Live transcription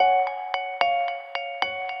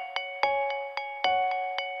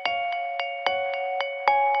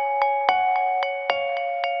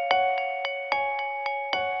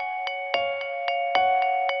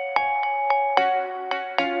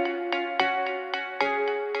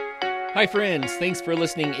Hi friends, thanks for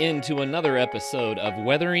listening in to another episode of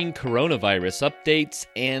Weathering Coronavirus Updates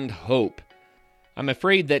and Hope. I'm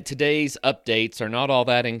afraid that today's updates are not all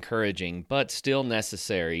that encouraging, but still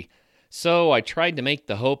necessary. So I tried to make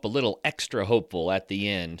the hope a little extra hopeful at the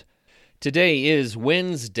end. Today is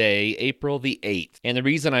Wednesday, April the 8th, and the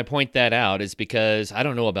reason I point that out is because, I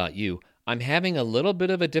don't know about you, I'm having a little bit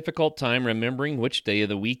of a difficult time remembering which day of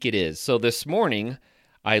the week it is. So this morning,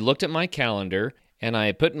 I looked at my calendar, and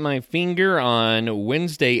I put my finger on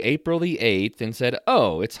Wednesday, April the 8th, and said,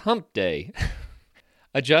 oh, it's hump day.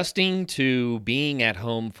 Adjusting to being at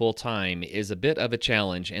home full-time is a bit of a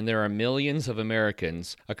challenge, and there are millions of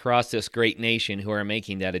Americans across this great nation who are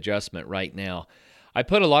making that adjustment right now. I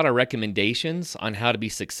put a lot of recommendations on how to be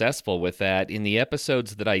successful with that in the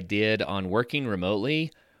episodes that I did on working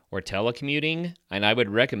remotely or telecommuting, and I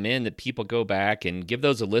would recommend that people go back and give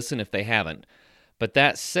those a listen if they haven't. But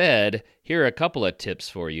that said, here are a couple of tips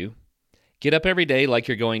for you. Get up every day like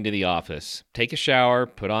you're going to the office. Take a shower,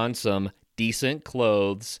 put on some decent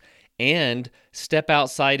clothes, and step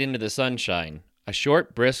outside into the sunshine. A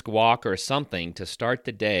short, brisk walk or something to start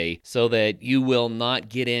the day so that you will not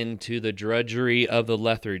get into the drudgery of the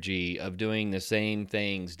lethargy of doing the same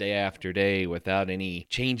things day after day without any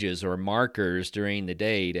changes or markers during the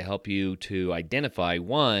day to help you to identify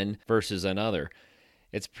one versus another.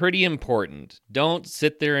 It's pretty important. Don't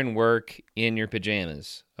sit there and work in your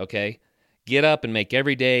pajamas, okay? Get up and make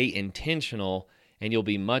every day intentional, and you'll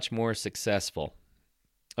be much more successful.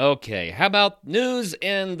 Okay, how about news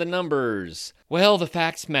and the numbers? Well, the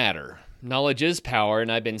facts matter. Knowledge is power,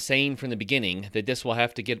 and I've been saying from the beginning that this will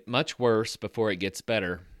have to get much worse before it gets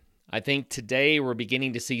better. I think today we're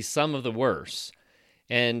beginning to see some of the worse,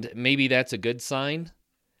 and maybe that's a good sign.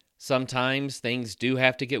 Sometimes things do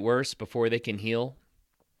have to get worse before they can heal.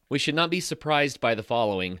 We should not be surprised by the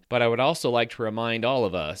following, but I would also like to remind all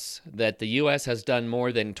of us that the U.S. has done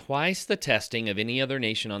more than twice the testing of any other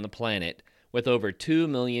nation on the planet, with over 2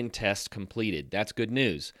 million tests completed. That's good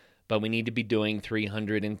news, but we need to be doing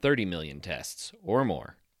 330 million tests or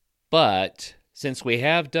more. But since we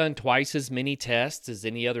have done twice as many tests as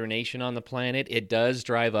any other nation on the planet, it does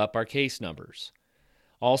drive up our case numbers.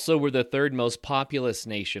 Also, we're the third most populous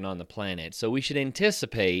nation on the planet, so we should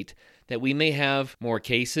anticipate that we may have more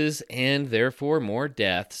cases and therefore more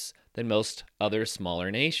deaths than most other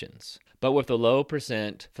smaller nations, but with a low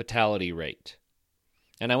percent fatality rate.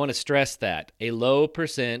 And I want to stress that, a low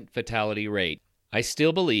percent fatality rate. I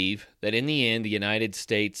still believe that in the end, the United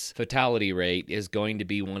States fatality rate is going to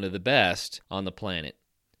be one of the best on the planet.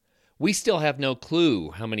 We still have no clue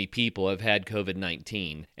how many people have had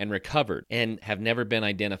COVID-19 and recovered and have never been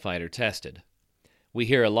identified or tested. We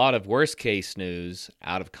hear a lot of worst-case news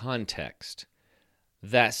out of context.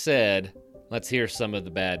 That said, let's hear some of the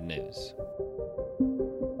bad news.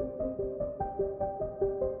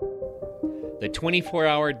 The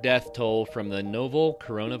 24-hour death toll from the novel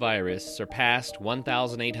coronavirus surpassed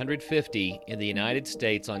 1,850 in the United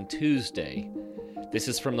States on Tuesday. This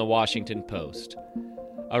is from the Washington Post.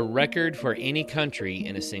 A record for any country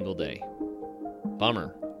in a single day.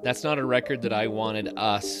 Bummer. That's not a record that I wanted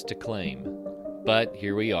us to claim. But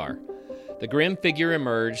here we are. The grim figure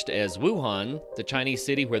emerged as Wuhan, the Chinese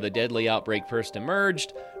city where the deadly outbreak first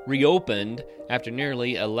emerged, reopened after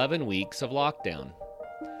nearly 11 weeks of lockdown.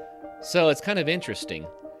 So it's kind of interesting.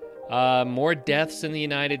 More deaths in the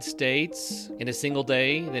United States in a single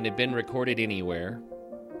day than had been recorded anywhere.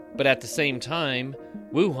 But at the same time,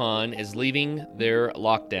 Wuhan is leaving their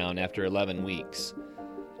lockdown after 11 weeks.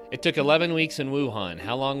 It took 11 weeks in Wuhan.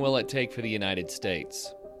 How long will it take for the United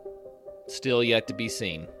States? Still yet to be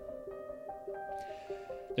seen.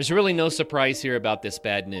 There's really no surprise here about this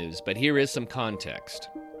bad news, but here is some context.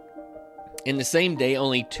 In the same day,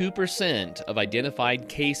 only 2% of identified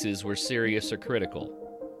cases were serious or critical.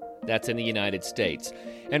 That's in the United States.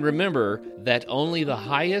 And remember that only the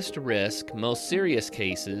highest risk, most serious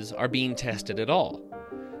cases are being tested at all.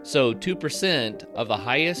 So 2% of the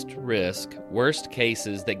highest risk, worst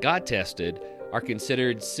cases that got tested are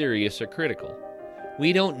considered serious or critical.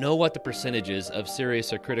 We don't know what the percentages of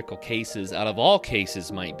serious or critical cases out of all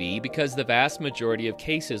cases might be because the vast majority of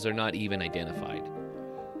cases are not even identified.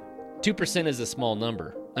 2% is a small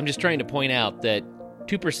number. I'm just trying to point out that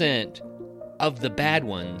 2% of the bad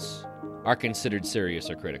ones are considered serious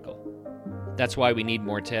or critical. That's why we need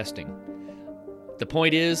more testing. The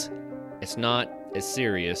point is, it's not as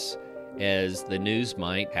serious as the news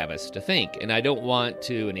might have us to think. And I don't want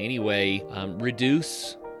to in any way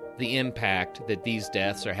reduce the impact that these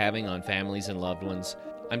deaths are having on families and loved ones.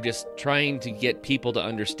 I'm just trying to get people to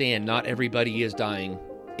understand not everybody is dying.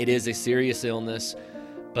 It is a serious illness,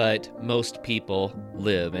 but most people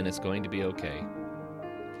live, and it's going to be okay.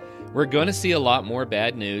 We're going to see a lot more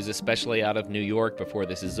bad news, especially out of New York before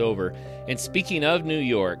this is over. And speaking of New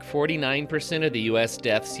York, 49% of the U.S.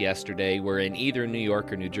 deaths yesterday were in either New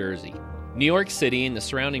York or New Jersey. New York City and the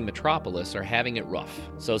surrounding metropolis are having it rough,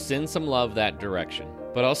 so send some love that direction.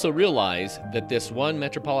 But also realize that this one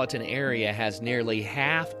metropolitan area has nearly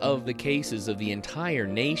half of the cases of the entire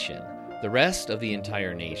nation. The rest of the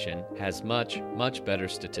entire nation has much, much better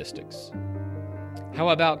statistics. How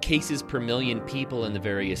about cases per million people in the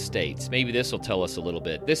various states? Maybe this will tell us a little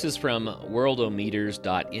bit. This is from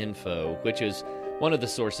worldometers.info, which is one of the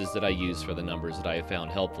sources that I use for the numbers that I have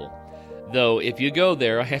found helpful. Though, if you go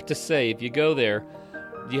there, I have to say, if you go there,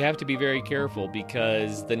 you have to be very careful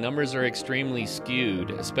because the numbers are extremely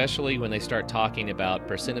skewed, especially when they start talking about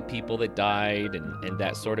percent of people that died and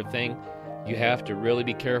that sort of thing. You have to really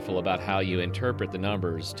be careful about how you interpret the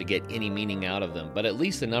numbers to get any meaning out of them, but at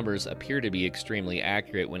least the numbers appear to be extremely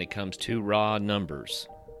accurate when it comes to raw numbers.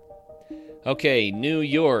 Okay, New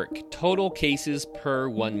York, total cases per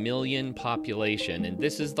 1 million population, and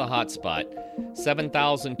this is the hot spot,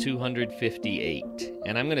 7,258.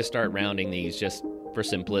 And I'm going to start rounding these just for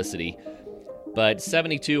simplicity. But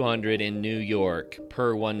 7,200 in New York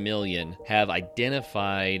per 1 million have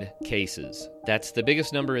identified cases. That's the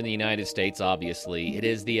biggest number in the United States, obviously. It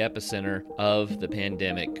is the epicenter of the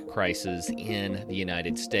pandemic crisis in the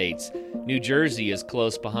United States. New Jersey is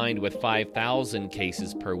close behind with 5,000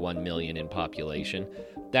 cases per 1 million in population.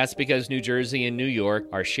 That's because New Jersey and New York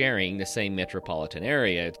are sharing the same metropolitan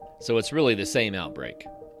area, so it's really the same outbreak.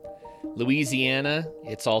 Louisiana,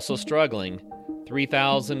 it's also struggling.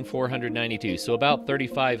 3,492, so about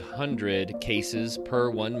 3,500 cases per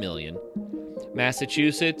 1 million.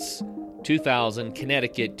 Massachusetts, 2,000.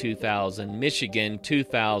 Connecticut, 2,000. Michigan,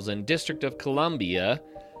 2,000. District of Columbia,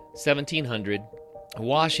 1,700.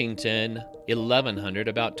 Washington, 1,100,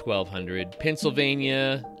 about 1,200.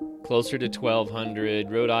 Pennsylvania, closer to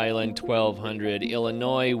 1,200. Rhode Island, 1,200.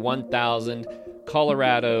 Illinois, 1,000.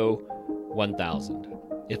 Colorado, 1,000.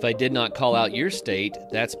 If I did not call out your state,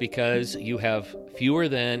 that's because you have fewer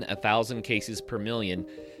than 1,000 cases per million.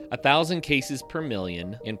 1,000 cases per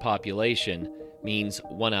million in population means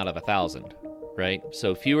 1 out of 1,000, right?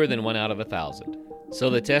 So fewer than 1 out of 1,000. So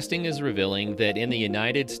the testing is revealing that in the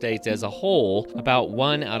United States as a whole, about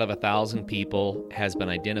 1 out of 1,000 people has been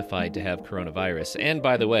identified to have coronavirus. And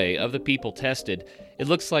by the way, of the people tested, it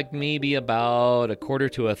looks like maybe about a quarter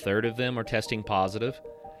to a third of them are testing positive.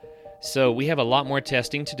 So we have a lot more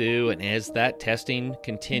testing to do, and as that testing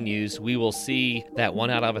continues, we will see that 1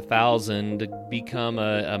 out of 1,000 become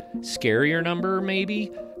a scarier number, maybe.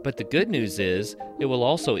 But the good news is, it will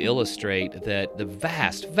also illustrate that the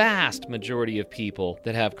vast, vast majority of people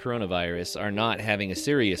that have coronavirus are not having a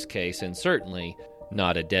serious case, and certainly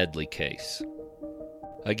not a deadly case.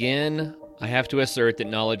 Again, I have to assert that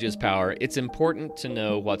knowledge is power. It's important to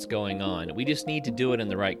know what's going on. We just need to do it in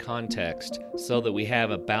the right context so that we have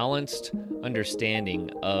a balanced understanding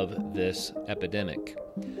of this epidemic.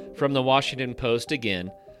 From the Washington Post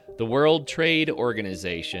again, the World Trade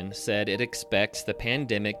Organization said it expects the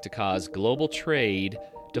pandemic to cause global trade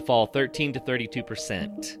to fall 13 to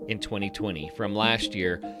 32% in 2020 from last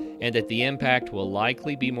year, and that the impact will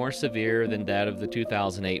likely be more severe than that of the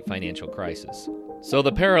 2008 financial crisis. So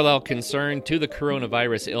the parallel concern to the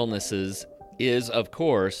coronavirus illnesses is, of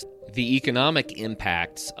course, the economic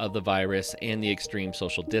impacts of the virus and the extreme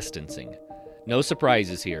social distancing. No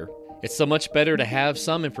surprises here. It's so much better to have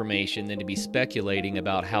some information than to be speculating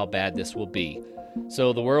about how bad this will be.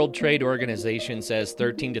 So the World Trade Organization says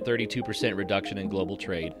 13 to 32% reduction in global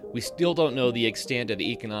trade. We still don't know the extent of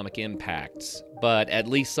economic impacts, but at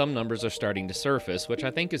least some numbers are starting to surface, which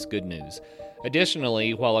I think is good news.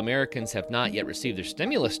 Additionally, while Americans have not yet received their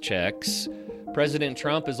stimulus checks, President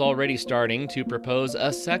Trump is already starting to propose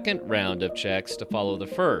a second round of checks to follow the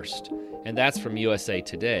first, and that's from USA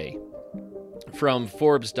Today. From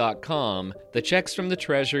Forbes.com, the checks from the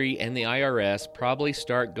Treasury and the IRS probably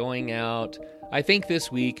start going out, I think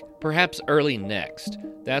this week, perhaps early next.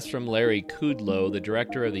 That's from Larry Kudlow, the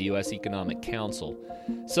director of the U.S. Economic Council.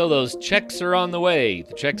 So those checks are on the way.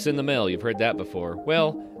 The check's in the mail. You've heard that before.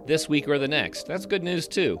 Well, this week or the next. That's good news,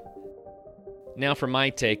 too. Now for my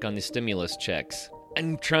take on the stimulus checks.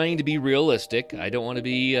 I'm trying to be realistic. I don't want to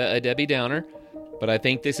be a Debbie Downer, but I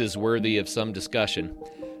think this is worthy of some discussion.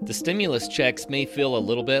 The stimulus checks may feel a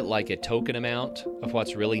little bit like a token amount of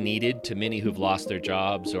what's really needed to many who've lost their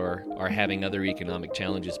jobs or are having other economic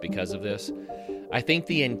challenges because of this. I think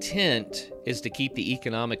the intent is to keep the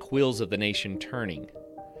economic wheels of the nation turning.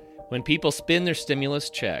 When people spend their stimulus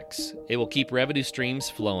checks, it will keep revenue streams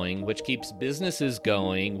flowing, which keeps businesses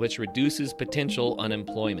going, which reduces potential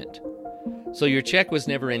unemployment. So your check was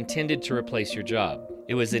never intended to replace your job.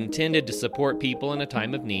 It was intended to support people in a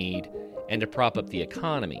time of need and to prop up the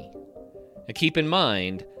economy. Now keep in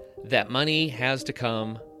mind that money has to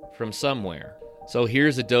come from somewhere. So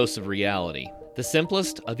here's a dose of reality. The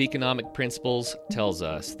simplest of economic principles tells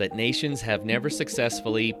us that nations have never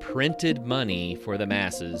successfully printed money for the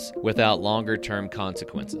masses without longer-term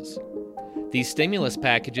consequences. These stimulus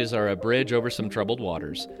packages are a bridge over some troubled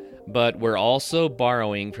waters, but we're also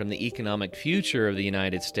borrowing from the economic future of the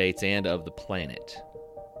United States and of the planet.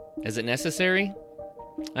 Is it necessary?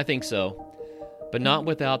 I think so, but not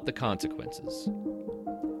without the consequences.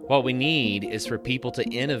 What we need is for people to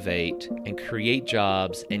innovate and create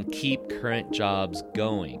jobs and keep current jobs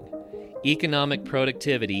going. Economic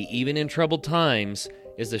productivity, even in troubled times,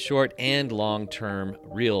 is the short and long-term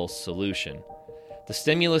real solution. The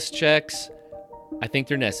stimulus checks, I think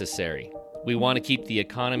they're necessary. We want to keep the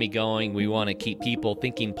economy going. We want to keep people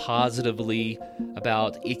thinking positively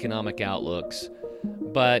about economic outlooks.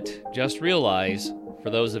 But just realize, for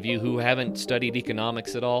those of you who haven't studied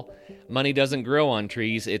economics at all, money doesn't grow on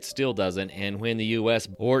trees, it still doesn't, and when the U.S.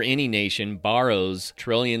 or any nation borrows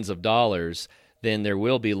trillions of dollars, then there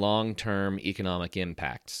will be long-term economic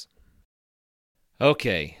impacts.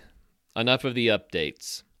 Okay, enough of the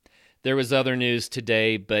updates. There was other news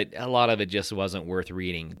today, but a lot of it just wasn't worth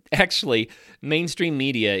reading. Actually, mainstream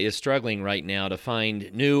media is struggling right now to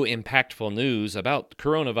find new, impactful news about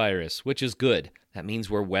coronavirus, which is good. That means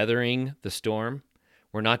we're weathering the storm.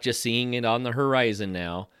 We're not just seeing it on the horizon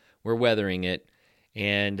now. We're weathering it,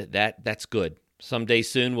 and that's good. Someday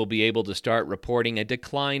soon we'll be able to start reporting a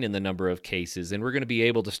decline in the number of cases, and we're going to be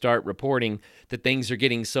able to start reporting that things are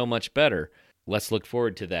getting so much better. Let's look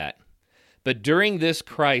forward to that. But during this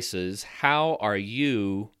crisis, how are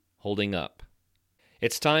you holding up?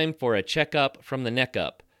 It's time for a checkup from the neck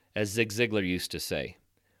up, as Zig Ziglar used to say.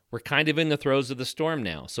 We're kind of in the throes of the storm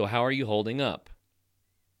now, so how are you holding up?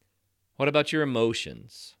 What about your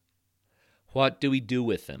emotions? What do we do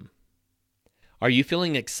with them? Are you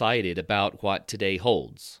feeling excited about what today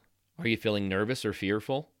holds? Are you feeling nervous or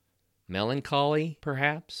fearful? Melancholy,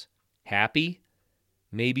 perhaps? Happy?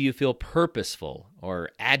 Maybe you feel purposeful or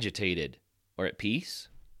agitated or at peace?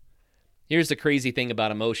 Here's the crazy thing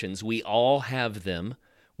about emotions. We all have them.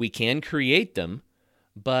 We can create them,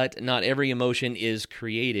 but not every emotion is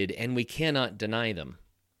created, and we cannot deny them.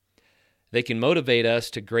 They can motivate us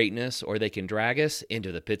to greatness, or they can drag us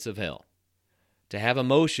into the pits of hell. To have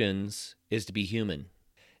emotions is to be human.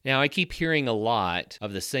 Now, I keep hearing a lot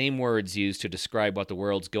of the same words used to describe what the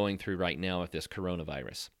world's going through right now with this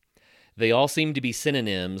coronavirus. They all seem to be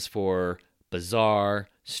synonyms for bizarre,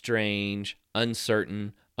 strange,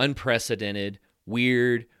 uncertain, unprecedented,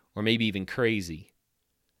 weird, or maybe even crazy.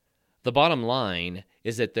 The bottom line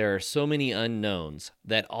is that there are so many unknowns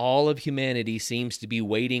that all of humanity seems to be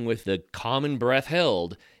waiting with the common breath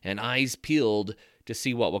held and eyes peeled to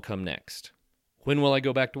see what will come next. When will I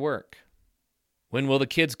go back to work? When will the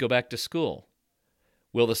kids go back to school?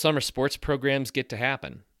 Will the summer sports programs get to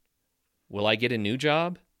happen? Will I get a new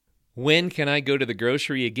job? When can I go to the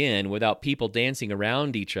grocery again without people dancing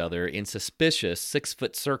around each other in suspicious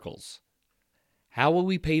 6-foot circles? How will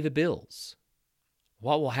we pay the bills?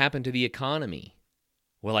 What will happen to the economy?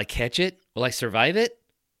 Will I catch it? Will I survive it?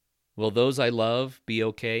 Will those I love be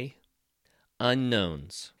okay?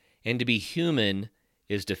 Unknowns. And to be human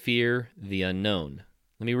is to fear the unknown.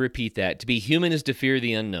 Let me repeat that. To be human is to fear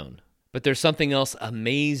the unknown. But there's something else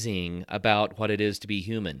amazing about what it is to be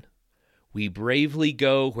human. We bravely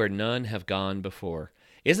go where none have gone before.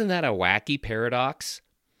 Isn't that a wacky paradox?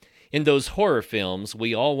 In those horror films,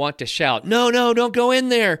 we all want to shout, "No, no, don't go in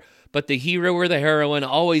there!" But the hero or the heroine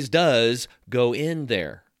always does go in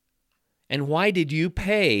there. And why did you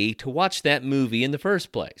pay to watch that movie in the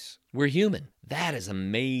first place? We're human. That is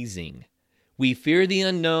amazing. We fear the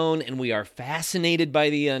unknown, and we are fascinated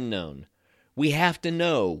by the unknown. We have to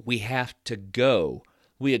know. We have to go.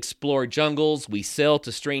 We explore jungles. We sail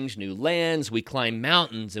to strange new lands. We climb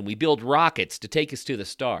mountains, and we build rockets to take us to the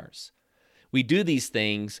stars. We do these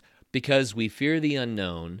things because we fear the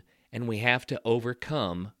unknown, and we have to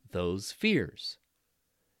overcome those fears.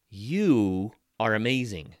 You are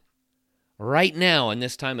amazing. Right now, in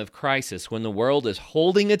this time of crisis, when the world is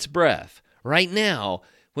holding its breath, right now,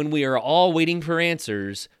 when we are all waiting for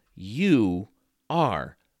answers, you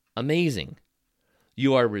are amazing.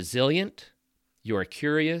 You are resilient, you are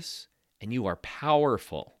curious, and you are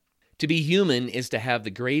powerful. To be human is to have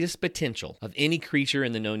the greatest potential of any creature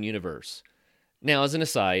in the known universe. Now, as an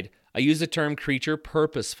aside, I use the term creature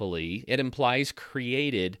purposefully. It implies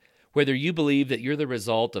created. Whether you believe that you're the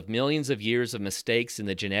result of millions of years of mistakes in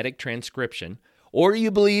the genetic transcription, or you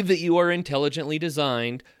believe that you are intelligently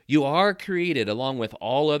designed, you are created along with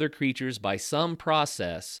all other creatures by some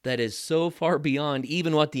process that is so far beyond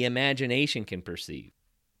even what the imagination can perceive.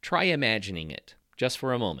 Try imagining it, just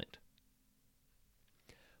for a moment.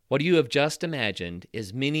 What you have just imagined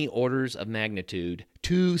is many orders of magnitude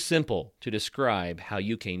too simple to describe how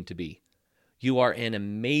you came to be. You are an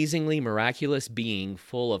amazingly miraculous being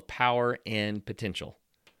full of power and potential.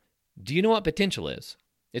 Do you know what potential is?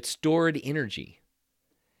 It's stored energy.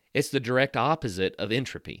 It's the direct opposite of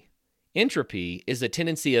entropy. Entropy is the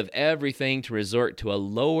tendency of everything to resort to a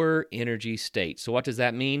lower energy state. So what does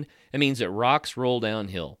that mean? It means that rocks roll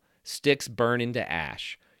downhill, sticks burn into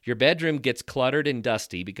ash. Your bedroom gets cluttered and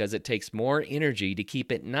dusty because it takes more energy to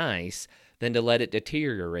keep it nice than to let it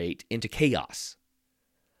deteriorate into chaos.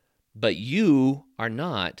 But you are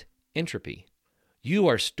not entropy. You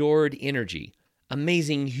are stored energy.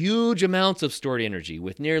 Amazing, huge amounts of stored energy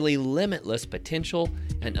with nearly limitless potential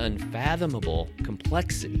and unfathomable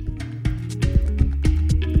complexity.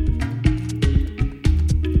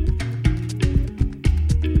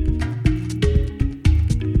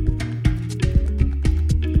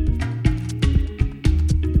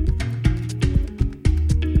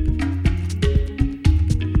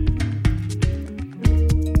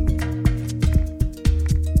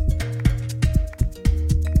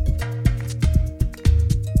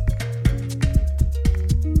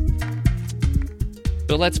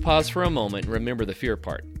 So let's pause for a moment and remember the fear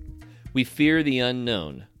part. We fear the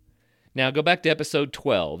unknown. Now go back to episode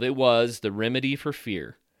 12. It was the remedy for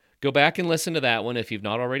fear. Go back and listen to that one if you've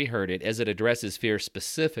not already heard it, as it addresses fear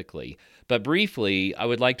specifically. But briefly, I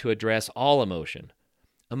would like to address all emotion.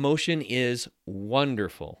 Emotion is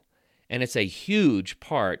wonderful, and it's a huge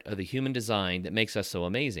part of the human design that makes us so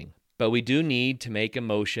amazing. But we do need to make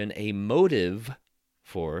emotion a motive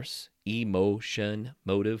force,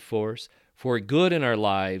 motive force, for good in our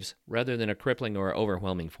lives rather than a crippling or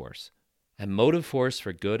overwhelming force. A motive force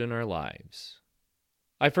for good in our lives.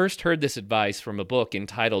 I first heard this advice from a book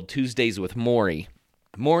entitled Tuesdays with Morrie.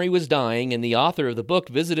 Morrie was dying, and the author of the book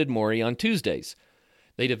visited Morrie on Tuesdays.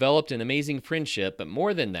 They developed an amazing friendship, but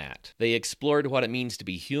more than that, they explored what it means to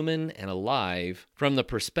be human and alive from the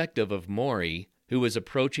perspective of Morrie, who was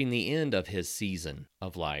approaching the end of his season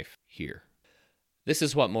of life here. This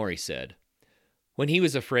is what Morrie said. When he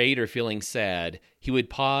was afraid or feeling sad, he would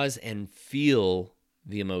pause and feel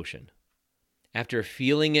the emotion. After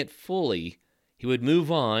feeling it fully, he would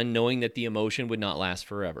move on, knowing that the emotion would not last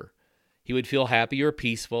forever. He would feel happy or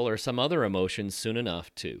peaceful or some other emotions soon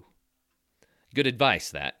enough, too. Good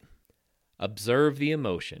advice, that. Observe the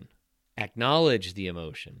emotion. Acknowledge the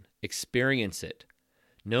emotion. Experience it.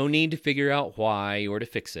 No need to figure out why or to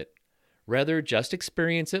fix it. Rather, just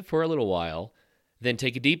experience it for a little while. Then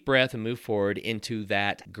take a deep breath and move forward into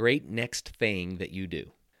that great next thing that you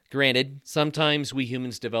do. Granted, sometimes we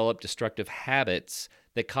humans develop destructive habits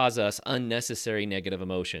that cause us unnecessary negative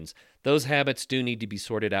emotions. Those habits do need to be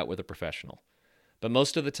sorted out with a professional. But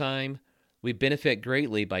most of the time, we benefit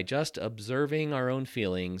greatly by just observing our own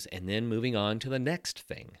feelings and then moving on to the next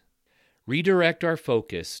thing. Redirect our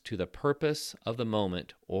focus to the purpose of the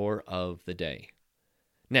moment or of the day.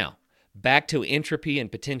 Now, back to entropy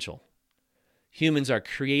and potential. Humans are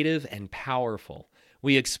creative and powerful.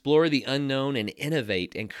 We explore the unknown and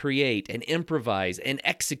innovate and create and improvise and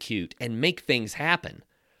execute and make things happen.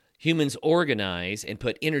 Humans organize and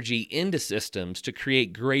put energy into systems to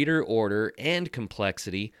create greater order and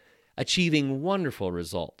complexity, achieving wonderful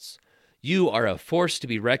results. You are a force to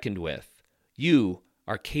be reckoned with. You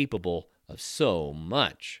are capable of so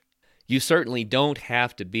much. You certainly don't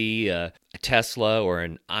have to be a Tesla or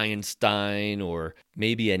an Einstein or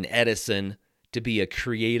maybe an Edison to be a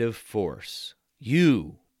creative force.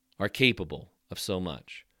 You are capable of so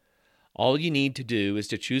much. All you need to do is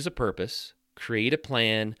to choose a purpose, create a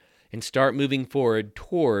plan, and start moving forward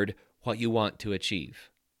toward what you want to achieve.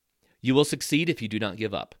 You will succeed if you do not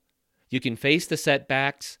give up. You can face the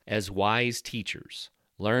setbacks as wise teachers,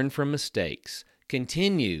 learn from mistakes,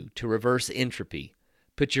 continue to reverse entropy,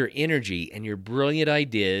 put your energy and your brilliant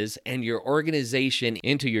ideas and your organization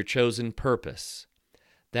into your chosen purpose.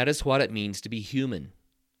 That is what it means to be human.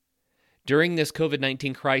 During this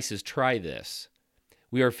COVID-19 crisis, try this.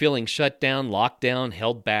 We are feeling shut down, locked down,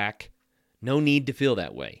 held back. No need to feel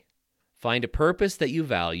that way. Find a purpose that you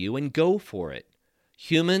value and go for it.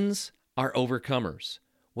 Humans are overcomers.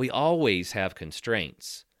 We always have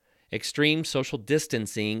constraints. Extreme social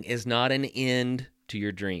distancing is not an end to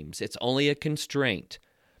your dreams. It's only a constraint.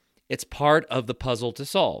 It's part of the puzzle to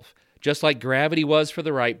solve, just like gravity was for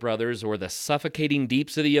the Wright brothers or the suffocating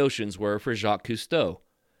deeps of the oceans were for Jacques Cousteau.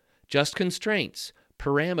 Just constraints,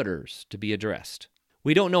 parameters to be addressed.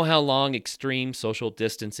 We don't know how long extreme social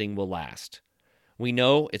distancing will last. We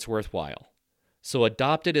know it's worthwhile. So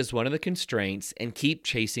adopt it as one of the constraints and keep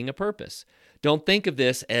chasing a purpose. Don't think of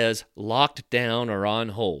this as locked down or on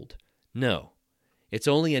hold. No, it's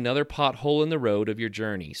only another pothole in the road of your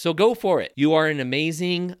journey. So go for it. You are an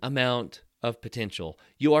amazing amount of potential.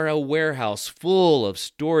 You are a warehouse full of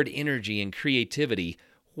stored energy and creativity.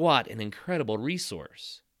 What an incredible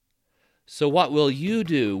resource. So what will you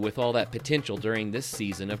do with all that potential during this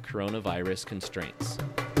season of coronavirus constraints?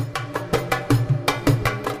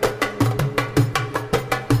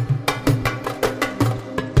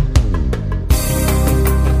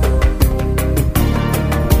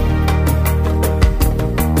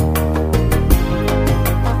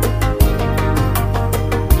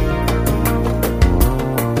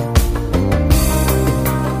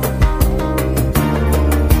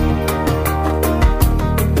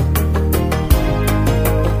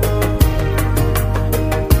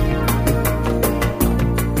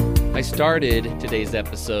 Started today's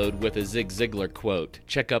episode with a Zig Ziglar quote,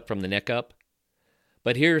 check up from the neck up.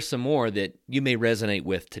 But here are some more that you may resonate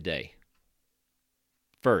with today.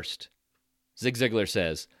 First, Zig Ziglar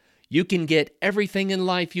says, you can get everything in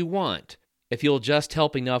life you want if you'll just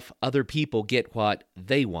help enough other people get what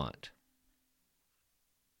they want.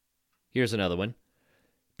 Here's another one.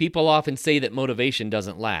 People often say that motivation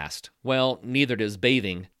doesn't last. Well, neither does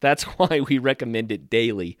bathing. That's why we recommend it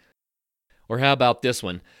daily. Or how about this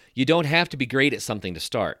one? You don't have to be great at something to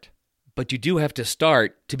start, but you do have to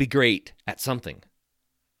start to be great at something.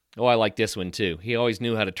 Oh, I like this one too. He always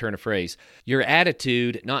knew how to turn a phrase. Your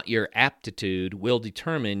attitude, not your aptitude, will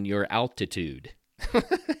determine your altitude.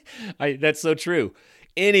 That's so true.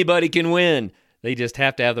 Anybody can win. They just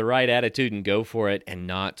have to have the right attitude and go for it and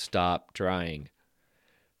not stop trying.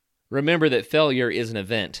 Remember that failure is an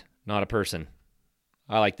event, not a person.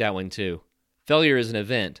 I like that one too. Failure is an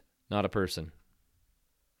event, not a person.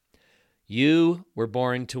 You were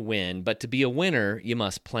born to win, but to be a winner, you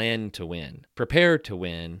must plan to win, prepare to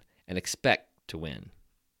win, and expect to win.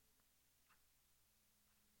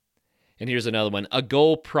 And here's another one. A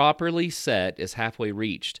goal properly set is halfway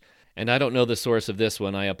reached. And I don't know the source of this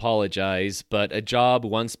one, I apologize, but a job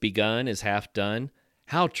once begun is half done.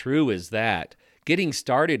 How true is that? Getting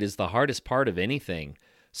started is the hardest part of anything.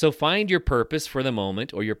 So find your purpose for the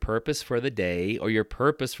moment, or your purpose for the day, or your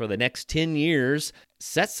purpose for the next 10 years,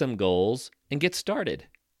 set some goals, and get started.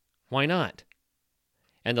 Why not?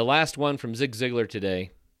 And the last one from Zig Ziglar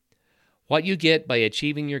today. What you get by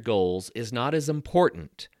achieving your goals is not as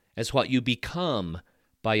important as what you become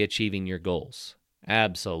by achieving your goals.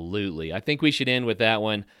 Absolutely. I think we should end with that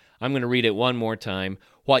one. I'm going to read it one more time.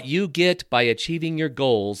 What you get by achieving your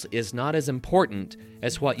goals is not as important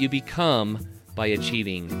as what you become by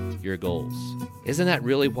achieving your goals. Isn't that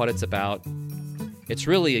really what it's about? It's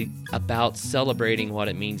really about celebrating what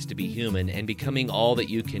it means to be human and becoming all that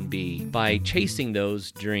you can be by chasing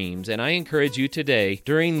those dreams. And I encourage you today,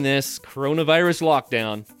 during this coronavirus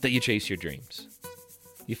lockdown, that you chase your dreams.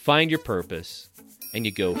 You find your purpose and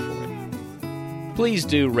you go for it. Please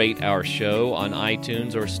do rate our show on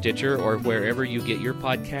iTunes or Stitcher or wherever you get your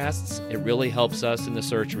podcasts. It really helps us in the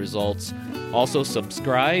search results. Also,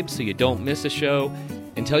 subscribe so you don't miss a show,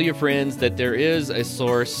 and tell your friends that there is a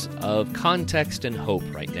source of context and hope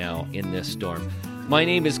right now in this storm. My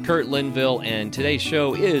name is Kurt Linville, and today's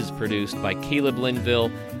show is produced by Caleb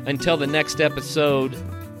Linville. Until the next episode,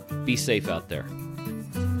 be safe out there.